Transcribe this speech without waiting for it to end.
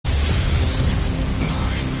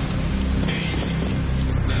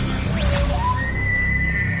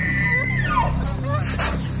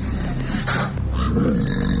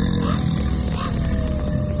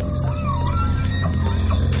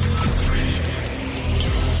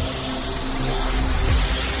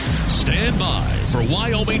Stand by for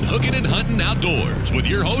Wyoming Hooking and Hunting Outdoors with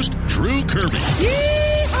your host, Drew Kirby.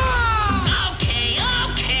 Yeehaw! Okay.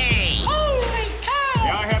 Holy cow!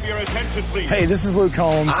 May I have your attention, please? Hey, this is Luke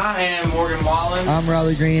Combs. I am Morgan Wallen. I'm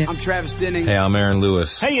Riley Green. I'm Travis Denning. Hey, I'm Aaron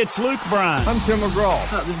Lewis. Hey, it's Luke Bryan. I'm Tim McGraw.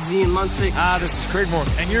 What's up? This is Ian Munsick. This is Craig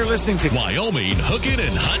Morgan. And you're listening to Wyoming Hooking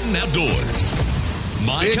and Hunting Outdoors.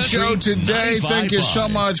 My Big Country show today. 95.5. Thank you so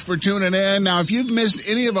much for tuning in. Now, if you've missed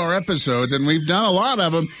any of our episodes, and we've done a lot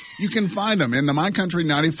of them, you can find them in the My Country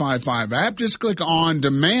 95.5 app. Just click on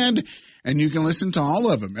demand, and you can listen to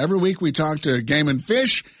all of them. Every week we talk to Game and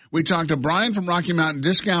Fish. We talk to Brian from Rocky Mountain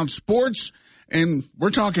Discount Sports, and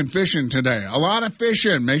we're talking fishing today. A lot of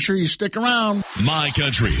fishing. Make sure you stick around. My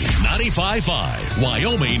Country 95.5,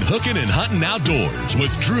 Wyoming Hooking and Hunting Outdoors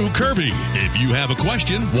with Drew Kirby. If you have a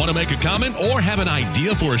question, want to make a comment, or have an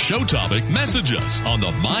idea for a show topic, message us on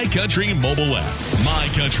the My Country mobile app. My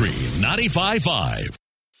Country 95.5.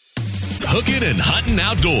 Hooking and Hunting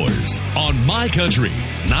Outdoors on My Country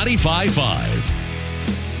 95.5.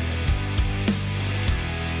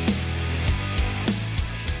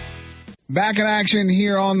 Back in action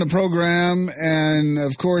here on the program, and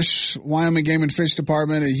of course, Wyoming Game and Fish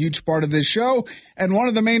Department, a huge part of this show, and one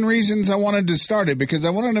of the main reasons I wanted to start it, because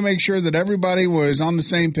I wanted to make sure that everybody was on the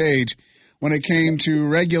same page when it came to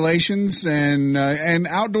regulations and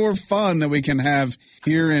outdoor fun that we can have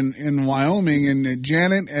here in Wyoming. And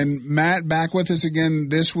Janet and Matt back with us again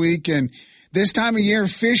this week, and this time of year,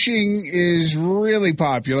 fishing is really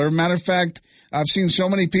popular. Matter of fact, I've seen so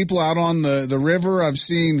many people out on the river. I've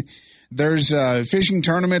seen there's fishing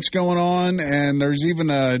tournaments going on, and there's even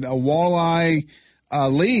a walleye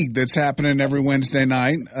league that's happening every Wednesday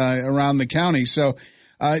night around the county. So,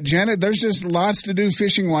 Janet, there's just lots to do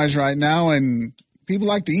fishing-wise right now, and people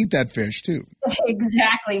like to eat that fish, too.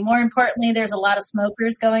 Exactly. More importantly, there's a lot of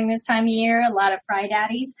smokers going this time of year, a lot of fry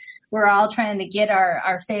daddies. We're all trying to get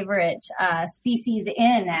our favorite species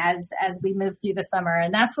in as we move through the summer.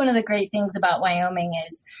 And that's one of the great things about Wyoming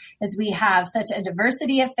is we have such a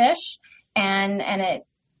diversity of fish, and it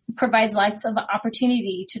provides lots of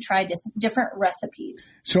opportunity to try different recipes.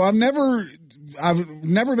 So I've never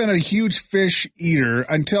been a huge fish eater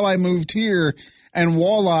until I moved here. And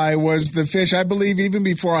walleye was the fish, I believe, even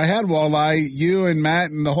before I had walleye, you and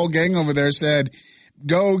Matt and the whole gang over there said,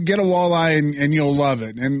 go get a walleye and you'll love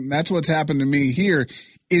it. And that's what's happened to me here.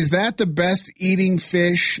 Is that the best eating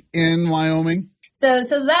fish in Wyoming? So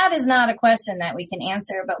that is not a question that we can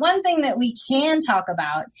answer. But one thing that we can talk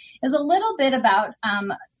about is a little bit about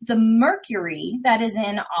the mercury that is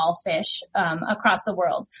in all fish across the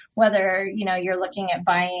world. Whether, you're looking at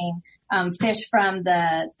buying fish from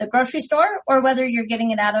the grocery store, or whether you're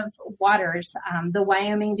getting it out of waters. The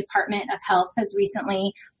Wyoming Department of Health has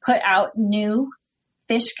recently put out new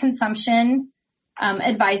fish consumption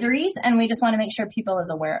advisories, and we just want to make sure people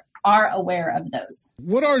are aware of those.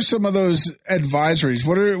 What are some of those advisories?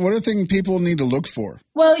 What are things people need to look for?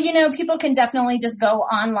 Well, people can definitely just go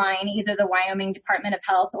online, either the Wyoming Department of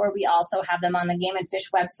Health, or we also have them on the Game and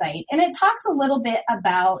Fish website. And it talks a little bit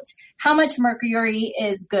about how much mercury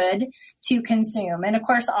is good to consume. And of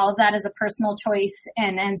course, all of that is a personal choice.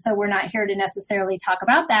 And so we're not here to necessarily talk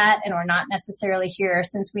about that. And we're not necessarily here,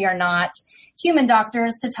 since we are not human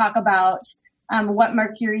doctors, to talk about what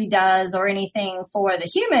mercury does or anything for the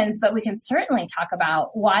humans, but we can certainly talk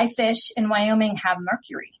about why fish in Wyoming have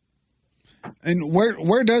mercury. And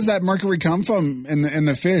where does that mercury come from in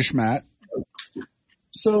the fish, Matt?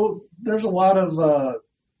 So there's a lot of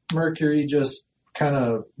mercury just kind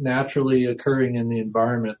of naturally occurring in the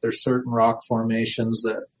environment. There's certain rock formations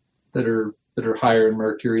that are higher in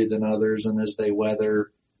mercury than others, and as they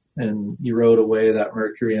weather and erode away, that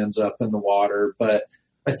mercury ends up in the water. But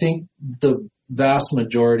I think the vast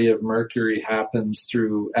majority of mercury happens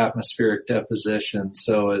through atmospheric deposition.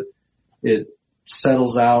 So it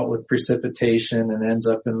settles out with precipitation and ends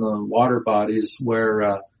up in the water bodies,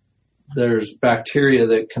 where there's bacteria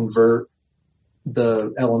that convert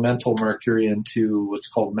the elemental mercury into what's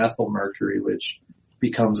called methyl mercury, which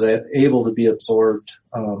becomes able to be absorbed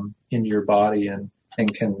into your body and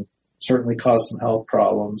can certainly cause some health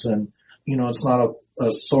problems. And, it's not a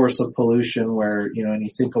source of pollution where, and you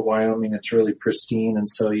think of Wyoming, it's really pristine. And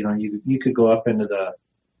so, you could go up into the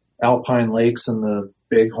alpine lakes and the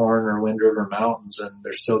Bighorn or Wind River Mountains, and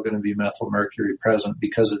there's still going to be methyl mercury present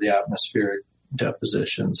because of the atmospheric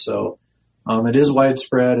deposition. So, it is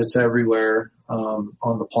widespread. It's everywhere,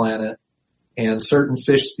 on the planet, and certain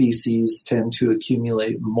fish species tend to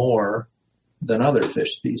accumulate more than other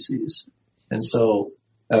fish species. And so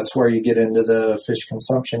that's where you get into the fish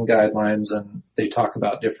consumption guidelines, and they talk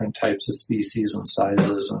about different types of species and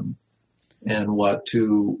sizes.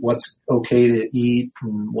 what's okay to eat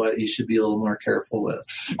and what you should be a little more careful with.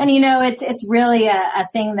 And it's really a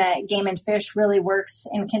thing that Game and Fish really works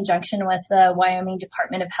in conjunction with the Wyoming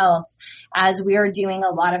Department of Health. As we are doing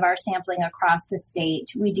a lot of our sampling across the state,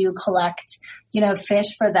 we do collect,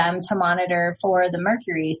 fish for them to monitor for the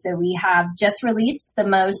mercury. So we have just released the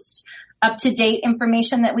most up-to-date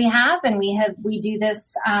information that we have, and we do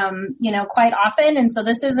this, quite often. And so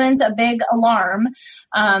this isn't a big alarm,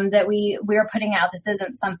 that we're putting out. This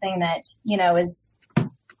isn't something that, is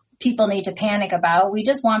people need to panic about. We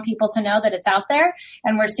just want people to know that it's out there,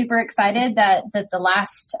 and we're super excited that the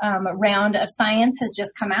last, round of science has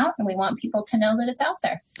just come out, and we want people to know that it's out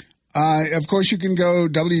there. Of course, you can go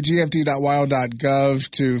wgfd.wyo.gov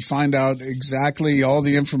to find out exactly all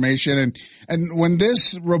the information. And when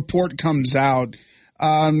this report comes out,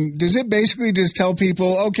 does it basically just tell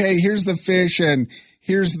people, okay, here's the fish and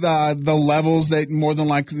here's the levels that more than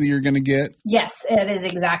likely you're going to get? Yes, it is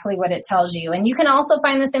exactly what it tells you. And you can also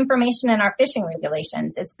find this information in our fishing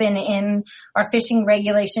regulations. It's been in our fishing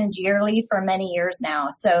regulations yearly for many years now.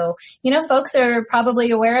 So, folks are probably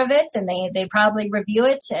aware of it, and they probably review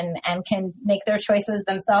it and can make their choices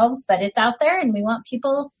themselves, but it's out there and we want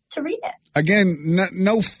people to read it. Again,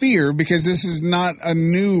 no fear, because this is not a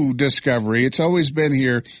new discovery. It's always been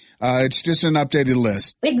here. It's just an updated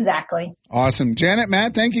list. Exactly. Awesome. Janet,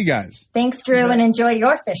 Matt, thank you guys. Thanks, Drew, and enjoy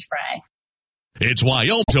your fish fry. It's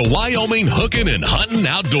Wyoming hooking and hunting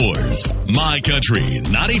outdoors. My Country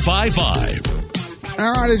 95.5.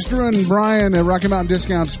 All right, it's Drew and Brian at Rocky Mountain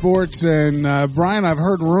Discount Sports. And Brian, I've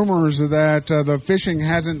heard rumors that the fishing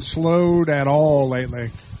hasn't slowed at all lately.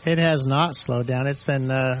 It has not slowed down. It's been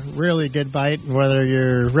a really good bite, whether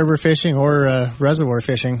you're river fishing or reservoir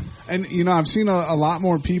fishing. And, I've seen a lot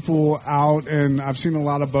more people out, and I've seen a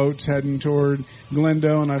lot of boats heading toward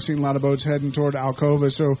Glendo, and I've seen a lot of boats heading toward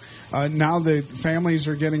Alcova. So now the families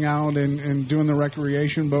are getting out and doing the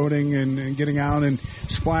recreation boating and getting out and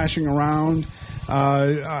splashing around.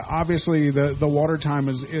 Obviously, the water time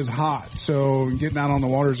is hot, so getting out on the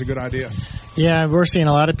water is a good idea. Yeah, we're seeing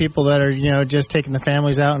a lot of people that are, just taking the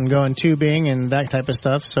families out and going tubing and that type of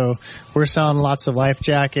stuff. So we're selling lots of life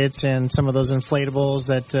jackets and some of those inflatables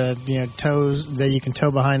that, tows that you can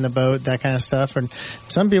tow behind the boat, that kind of stuff. And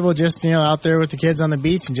some people just, out there with the kids on the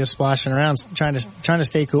beach and just splashing around, trying to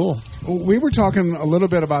stay cool. We were talking a little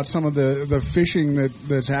bit about some of the fishing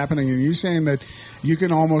that's happening, and you saying that you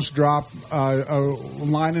can almost drop a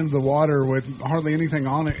line into the water with hardly anything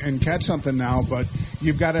on it and catch something now, but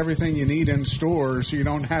you've got everything you need in store, so you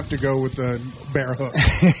don't have to go with the bare hook.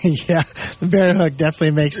 Yeah, the bare hook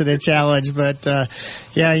definitely makes it a challenge, but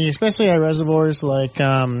especially our reservoirs like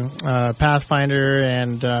Pathfinder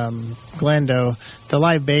and Glendo, the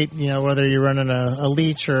live bait, whether you're running a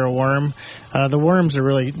leech or a worm, the worms are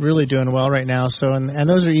really, really doing well right now. So, and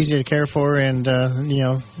those are easy to care for, and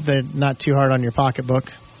they're not too hard on your pocketbook.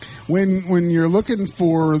 When you're looking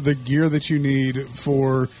for the gear that you need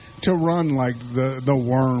to run like the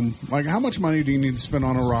worm, like how much money do you need to spend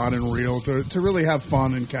on a rod and reel to really have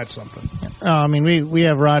fun and catch something? We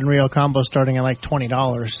have rod and reel combos starting at like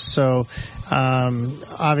 $20. So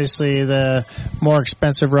obviously the more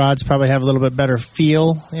expensive rods probably have a little bit better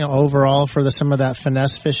feel, overall for some of that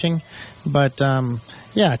finesse fishing. But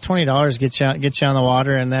 $20 get you on the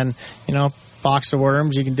water, and then box of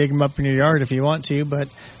worms, you can dig them up in your yard if you want to. But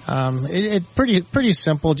it's pretty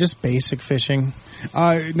simple, just basic fishing.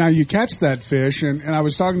 Now you catch that fish, and I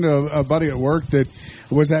was talking to a buddy at work that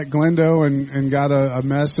was at Glendo and got a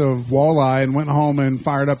mess of walleye and went home and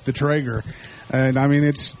fired up the Traeger. And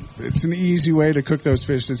it's an easy way to cook those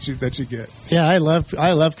fish that you get. Yeah, I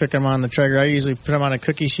love cooking them on the Traeger. I usually put them on a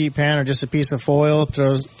cookie sheet pan or just a piece of foil.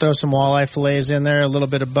 Throw some walleye fillets in there, a little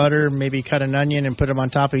bit of butter, maybe cut an onion and put them on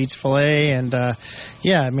top of each fillet. And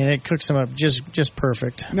it cooks them up just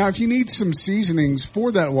perfect. Now, if you need some seasonings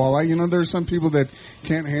for that walleye, there's some people that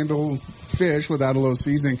can't handle fish without a little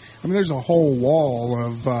seasoning. There's a whole wall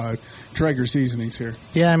of Traeger seasonings here.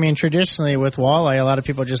 Yeah, traditionally with walleye, a lot of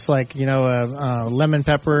people just like, lemon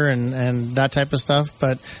pepper and that type of stuff.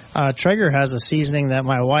 But Traeger has a seasoning that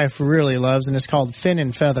my wife really loves, and it's called Thin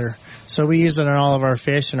and Feather. So we use it on all of our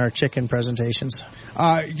fish and our chicken presentations.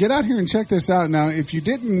 Get out here and check this out. Now, if you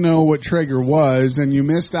didn't know what Traeger was and you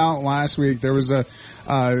missed out last week, there was a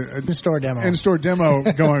in-store demo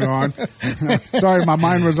going on. Sorry, my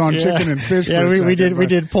mind was on chicken and fish. Yeah, we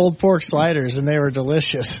did pulled pork sliders, and they were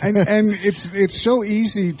delicious. And it's so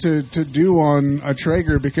easy to do on a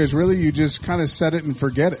Traeger, because really you just kind of set it and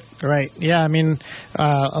forget it. Right. Yeah.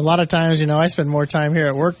 A lot of times, I spend more time here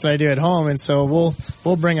at work than I do at home, and so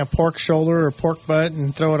we'll bring a pork shoulder or pork butt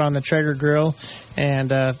and throw it on the Traeger grill, and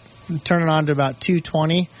turn it on to about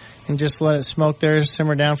 220 and just let it smoke there,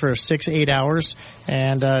 simmer down for 6-8 hours,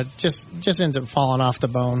 and just ends up falling off the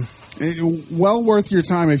bone. Well worth your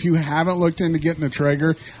time if you haven't looked into getting a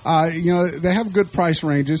Traeger. They have good price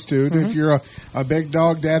ranges too. Mm-hmm. If you're a Big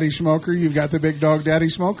Dog Daddy smoker, you've got the Big Dog Daddy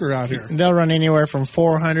smoker out here. They'll run anywhere from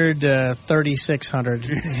 $400 to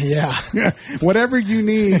 $3,600. Yeah, whatever you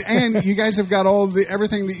need, and you guys have got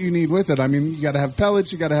everything that you need with it. I mean, you got to have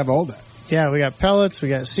pellets, you got to have all that. Yeah, we got pellets, we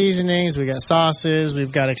got seasonings, we got sauces,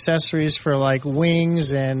 we've got accessories for like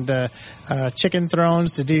wings and chicken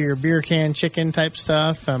thrones to do your beer can chicken type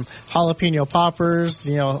stuff, jalapeno poppers,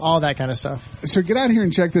 all that kind of stuff. So get out here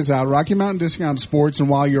and check this out, Rocky Mountain Discount Sports. And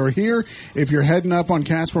while you're here, if you're heading up on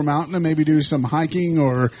Casper Mountain and maybe do some hiking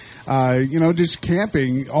or, just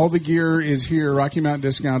camping, all the gear is here, Rocky Mountain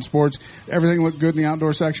Discount Sports. Everything look good in the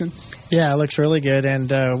outdoor section? Yeah, it looks really good, and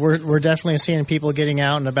we're definitely seeing people getting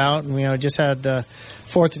out and about. And just had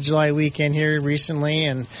 4th of July weekend here recently,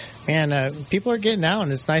 and man, people are getting out,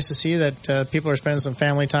 and it's nice to see that people are spending some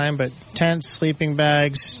family time. But tents, sleeping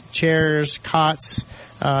bags, chairs, cots,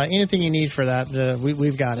 anything you need for that,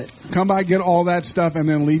 we've got it. Come by, get all that stuff, and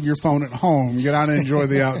then leave your phone at home. Get out and enjoy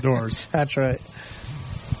the outdoors. That's right.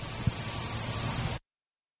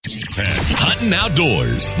 Hunting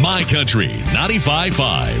Outdoors, My Country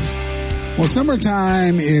 95.5. Well,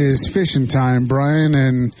 summertime is fishing time, Brian,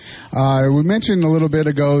 and we mentioned a little bit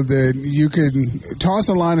ago that you could toss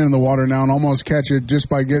a line in the water now and almost catch it just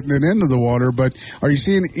by getting it into the water, but are you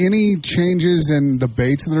seeing any changes in the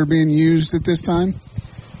baits that are being used at this time?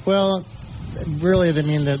 Well, really, I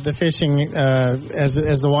mean, the fishing, as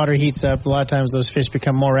the water heats up, a lot of times those fish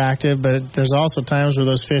become more active, but there's also times where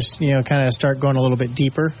those fish, kind of start going a little bit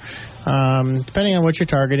deeper. Depending on what you're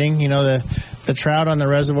targeting, the trout on the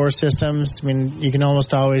reservoir systems, I mean, you can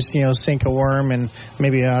almost always, sink a worm and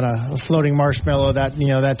maybe on a floating marshmallow,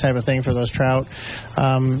 that type of thing for those trout.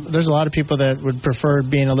 There's a lot of people that would prefer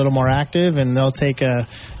being a little more active, and they'll take a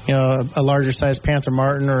larger size Panther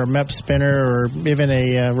Martin or a Mep spinner or even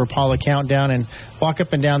a Rapala Countdown and walk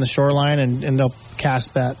up and down the shoreline, and they'll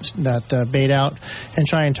cast that bait out and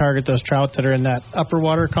try and target those trout that are in that upper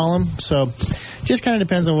water column. So just kind of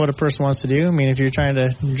depends on what a person wants to do. I mean, if you're trying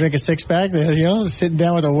to drink a six-pack, sitting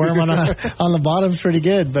down with a worm on the bottom is pretty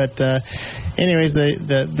good. But anyways,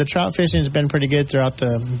 the trout fishing has been pretty good throughout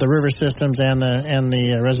the river systems and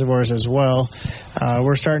the reservoirs as well.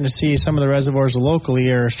 We're starting to see some of the reservoirs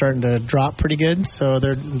locally are starting to drop pretty good, so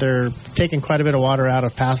they're taking quite a bit of water out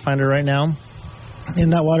of Pathfinder right now.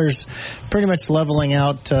 And that water's pretty much leveling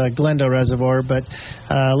out Glendo Reservoir, but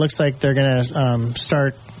looks like they're going to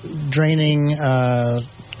start draining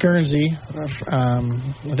Guernsey.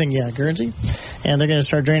 Guernsey. And they're going to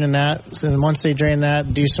start draining that. And once they drain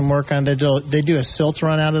that, do some work on they do a silt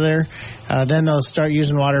run out of there. Then they'll start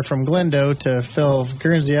using water from Glendo to fill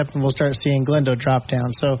Guernsey up, and we'll start seeing Glendo drop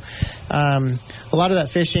down. So a lot of that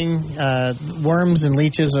fishing, worms and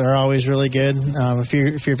leeches are always really good. If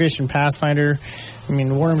you're fishing Pathfinder, I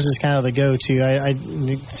mean, worms is kind of the go-to.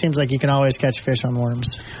 It seems like you can always catch fish on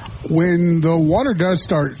worms. When the water does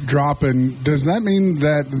start dropping, does that mean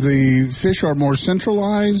that the fish are more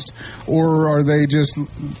centralized, or are they just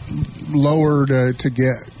lower to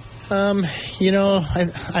get?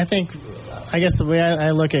 I guess the way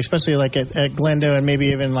I look at, especially like at Glendo and maybe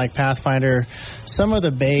even like Pathfinder, some of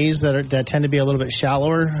the bays that tend to be a little bit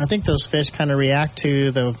shallower, I think those fish kind of react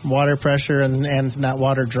to the water pressure and that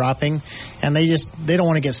water dropping, and they don't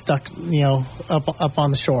want to get stuck, up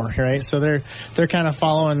on the shore, right? So they're kind of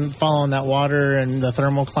following that water and the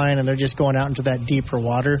thermocline, and they're just going out into that deeper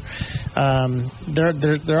water.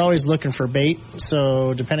 They're always looking for bait.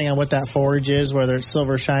 So depending on what that forage is, whether it's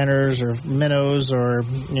silver shiners or minnows or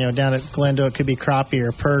down at Glendo, it could be crappie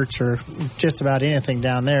or perch or just about anything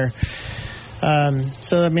down there.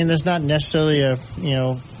 So I mean, there's not necessarily a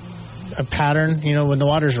pattern. When the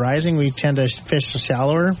water's rising, we tend to fish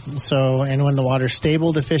shallower. So, and when the water's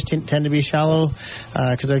stable, the fish tend to be shallow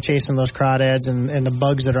because they're chasing those crawdads and the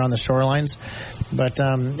bugs that are on the shorelines. But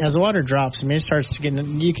as the water drops, I mean, it starts to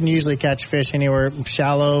you can usually catch fish anywhere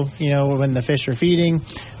shallow, when the fish are feeding,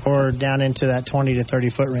 or down into that 20 to 30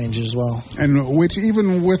 foot range as well. And which,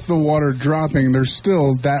 even with the water dropping, there's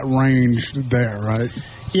still that range there, right?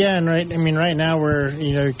 Yeah, and right now we're,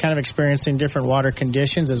 kind of experiencing different water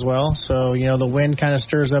conditions as well. So, the wind kind of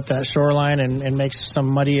stirs up that shoreline and makes some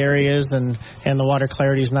muddy areas, and the water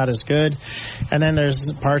clarity is not as good. And then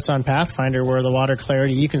there's parts on Pathfinder where the water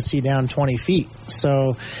clarity, you can see down 20 feet.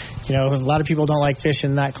 So, a lot of people don't like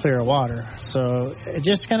fishing that clear of water. So it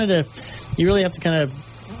just you really have to kind of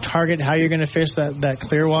target how you're going to fish that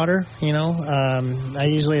clear water. I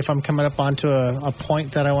usually, if I'm coming up onto a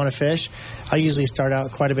point that I want to fish, I usually start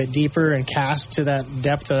out quite a bit deeper and cast to that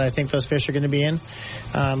depth that I think those fish are going to be in.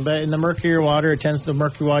 But in the murkier water, the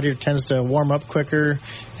murky water tends to warm up quicker,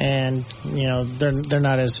 and they're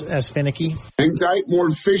not as finicky. Hang tight, more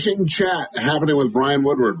fishing chat happening with Brian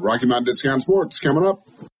Woodward. Rocky Mountain Discount Sports coming up.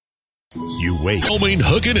 You wait. Wyoming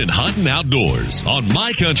hooking and hunting outdoors on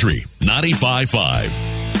My Country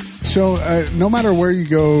 95.5. So no matter where you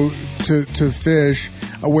go to fish,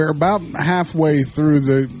 we're about halfway through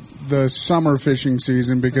the summer fishing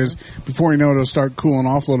season, because before you know it, it'll start cooling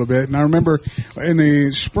off a little bit. And I remember in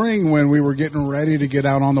the spring when we were getting ready to get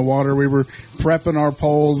out on the water, we were prepping our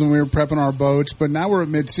poles and we were prepping our boats. But now we're at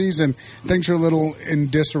mid-season, things are a little in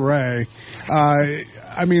disarray.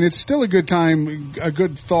 It's still a good time, a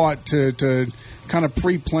good thought to kind of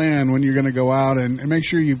pre-plan when you're going to go out and make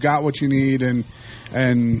sure you've got what you need and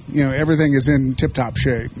everything is in tip-top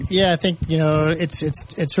shape. Yeah, I think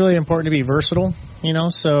it's really important to be versatile.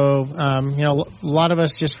 So a lot of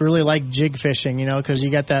us just really like jig fishing, because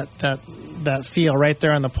you got that feel right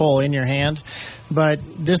there on the pole in your hand. But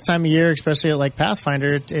this time of year, especially at Lake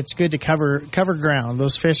Pathfinder, it's good to cover ground.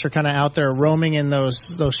 Those fish are kind of out there roaming in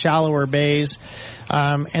those shallower bays.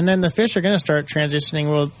 And then the fish are going to start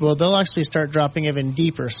transitioning. Well, they'll actually start dropping even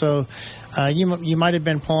deeper. So you might have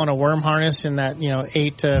been pulling a worm harness in that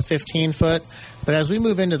 8 to 15 foot. But as we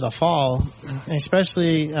move into the fall,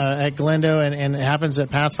 especially at Glendo, and it happens at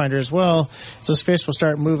Pathfinder as well, those fish will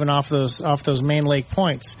start moving off those main lake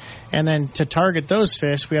points. And then to target those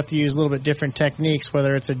fish, we have to use a little bit different techniques,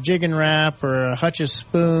 whether it's a jig and wrap or a Hutch's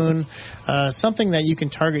spoon, something that you can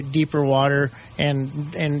target deeper water and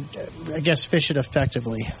I guess fish it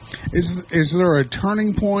effectively. Is there a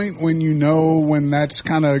turning point when that's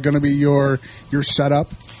kind of going to be your setup?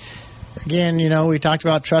 Again, we talked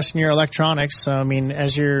about trusting your electronics. So,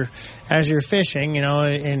 as you're fishing,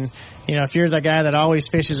 and if you're the guy that always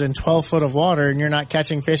fishes in 12 foot of water and you're not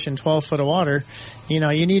catching fish in 12 foot of water,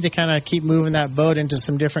 you need to kind of keep moving that boat into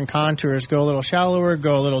some different contours. Go a little shallower,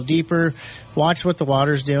 go a little deeper. Watch what the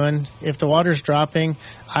water's doing. If the water's dropping,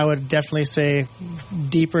 I would definitely say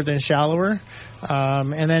deeper than shallower.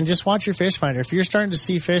 And then just watch your fish finder. If you're starting to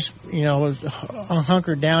see fish,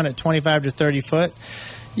 hunkered down at 25 to 30 foot,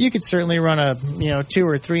 you could certainly run a 2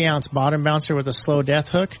 or 3 ounce bottom bouncer with a slow death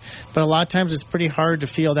hook, but a lot of times it's pretty hard to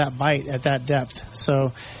feel that bite at that depth.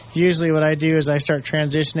 So usually what I do is I start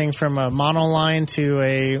transitioning from a mono line to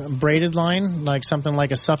a braided line, like something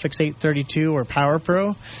like a Suffix 832 or Power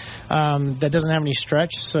Pro. That doesn't have any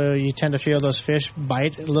stretch, so you tend to feel those fish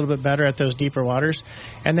bite a little bit better at those deeper waters.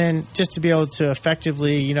 And then just to be able to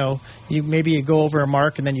effectively, you go over a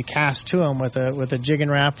mark and then you cast to them with a jig and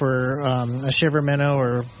wrap or a shiver minnow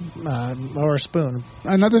or a spoon.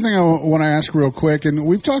 Another thing I want to ask real quick, and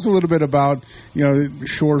we've talked a little bit about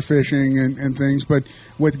shore fishing and things, but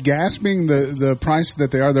with gas being the price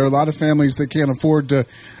that they are, there are a lot of families that can't afford to,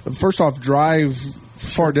 first off, drive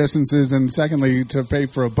far distances, and secondly, to pay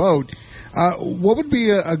for a boat. What would be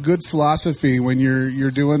a good philosophy when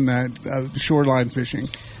you're doing that shoreline fishing?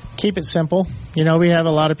 Keep it simple. We have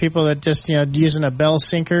a lot of people that just using a bell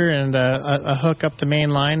sinker and a hook up the main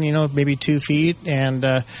line, maybe 2 feet,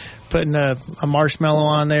 and putting a marshmallow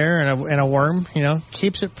on there and a worm.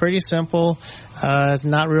 Keeps it pretty simple. It's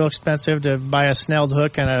not real expensive to buy a snelled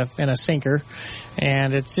hook and a sinker.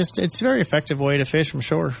 And it's a very effective way to fish from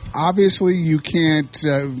shore. Obviously, you can't,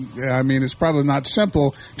 it's probably not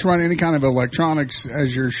simple to run any kind of electronics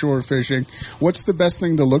as you're shore fishing. What's the best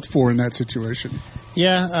thing to look for in that situation?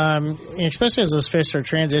 Yeah, especially as those fish are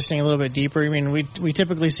transitioning a little bit deeper. We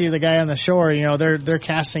typically see the guy on the shore, they're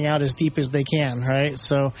casting out as deep as they can, right?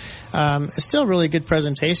 So, it's still a really good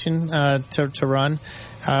presentation, to run.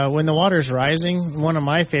 When the water's rising, one of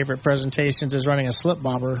my favorite presentations is running a slip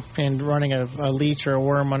bobber and running a leech or a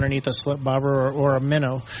worm underneath a slip bobber or a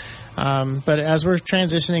minnow. But as we're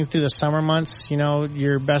transitioning through the summer months,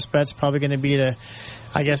 your best bet's probably going to be to,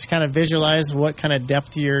 I guess, kind of visualize what kind of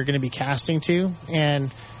depth you're going to be casting to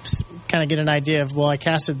and kind of get an idea of, I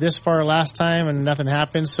casted this far last time and nothing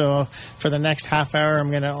happened, so for the next half hour I'm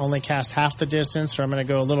going to only cast half the distance, or I'm going to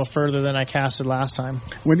go a little further than I casted last time.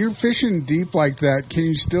 When you're fishing deep like that, can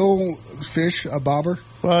you still fish a bobber?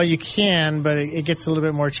 Well, you can, but it gets a little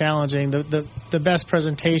bit more challenging. The best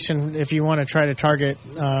presentation, if you want to try to target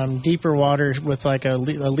deeper water with like a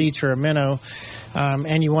leech or a minnow,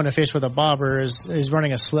 and you want to fish with a bobber, is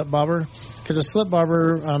running a slip bobber. Because a slip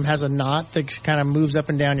bobber has a knot that kind of moves up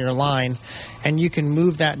and down your line, and you can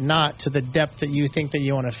move that knot to the depth that you think that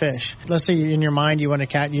you want to fish. Let's say in your mind you want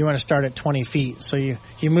to start at 20 feet, so you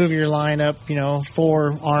move your line up,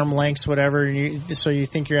 4 arm lengths, whatever, so you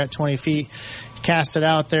think you're at 20 feet. Cast it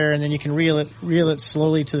out there, and then you can reel it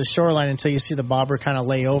slowly to the shoreline until you see the bobber kind of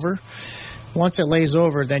lay over. Once it lays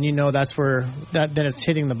over, then you know that's where then it's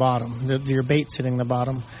hitting the bottom. Your bait's hitting the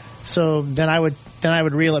bottom. So then I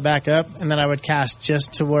would reel it back up, and then I would cast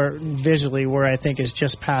just to where I think is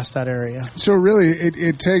just past that area. So really,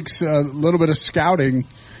 it takes a little bit of scouting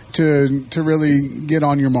to really get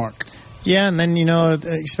on your mark. Yeah, and then,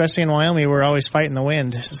 especially in Wyoming, we're always fighting the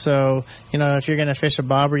wind. So, if you're going to fish a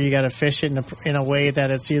bobber, you got to fish it in a way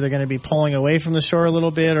that it's either going to be pulling away from the shore a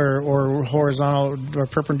little bit or horizontal or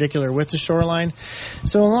perpendicular with the shoreline.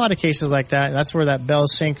 So in a lot of cases like that, that's where that bell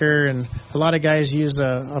sinker, and a lot of guys use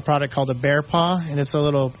a product called a bear paw, and it's a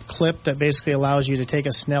little clip that basically allows you to take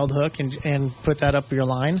a snelled hook and put that up your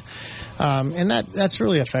line. And that's a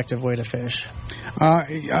really effective way to fish.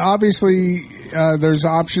 Obviously, there's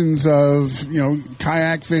options of,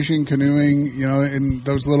 kayak fishing, canoeing, in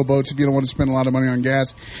those little boats if you don't want to spend a lot of money on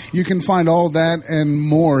gas. You can find all that and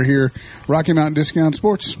more here, Rocky Mountain Discount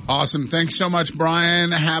Sports. Awesome. Thanks so much,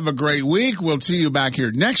 Brian. Have a great week. We'll see you back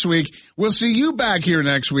here next week. We'll see you back here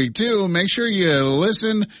next week, too. Make sure you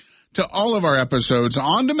listen to all of our episodes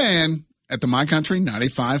on demand at the My Country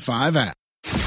 95.5 app.